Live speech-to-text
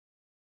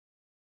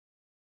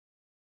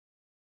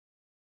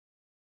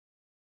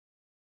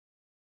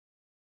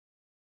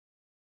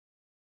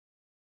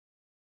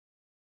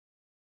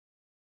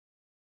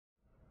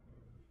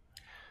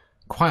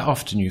Quite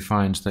often you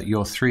find that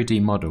your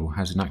 3D model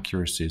has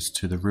inaccuracies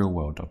to the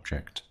real-world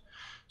object.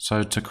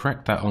 So to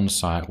correct that on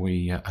site,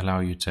 we allow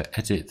you to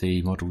edit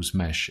the model's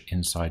mesh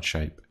inside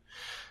Shape.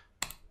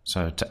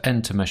 So to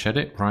enter Mesh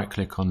Edit,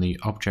 right-click on the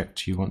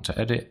object you want to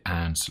edit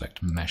and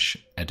select Mesh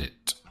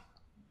Edit.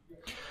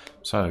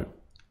 So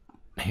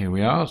here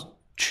we are.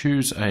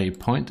 Choose a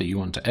point that you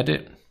want to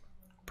edit.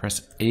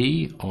 Press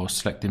E or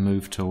select the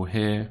Move tool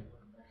here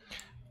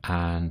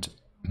and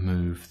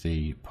move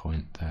the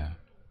point there.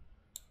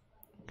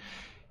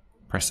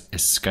 Press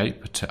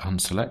Escape to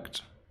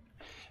unselect.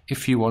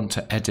 If you want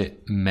to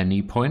edit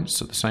many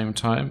points at the same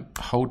time,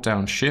 hold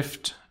down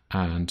Shift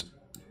and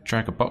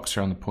drag a box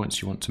around the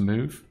points you want to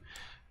move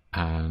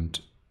and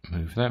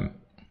move them.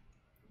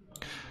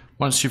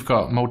 Once you've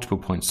got multiple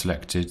points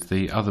selected,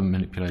 the other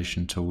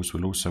manipulation tools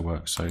will also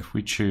work. So if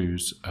we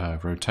choose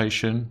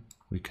rotation,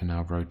 we can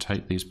now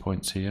rotate these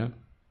points here.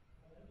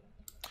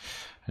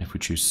 And if we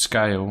choose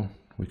scale,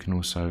 we can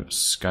also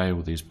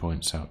scale these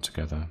points out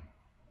together.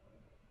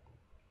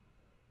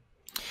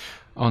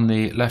 On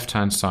the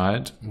left-hand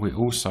side, we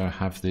also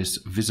have this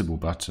visible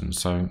button.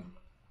 So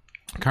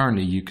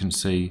currently you can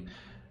see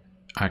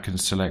I can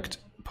select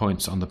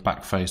points on the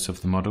back face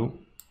of the model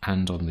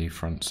and on the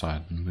front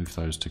side and move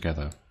those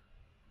together.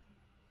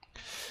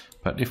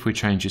 But if we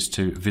change this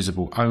to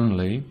visible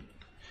only,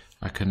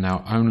 I can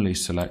now only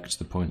select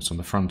the points on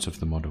the front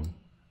of the model.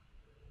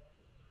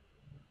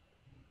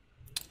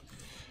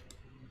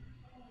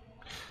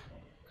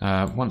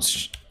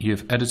 Once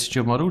you've edited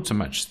your model to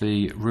match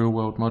the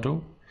real-world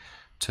model,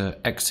 to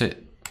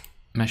exit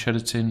mesh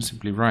editing,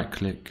 simply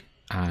right-click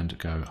and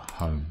go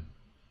Home.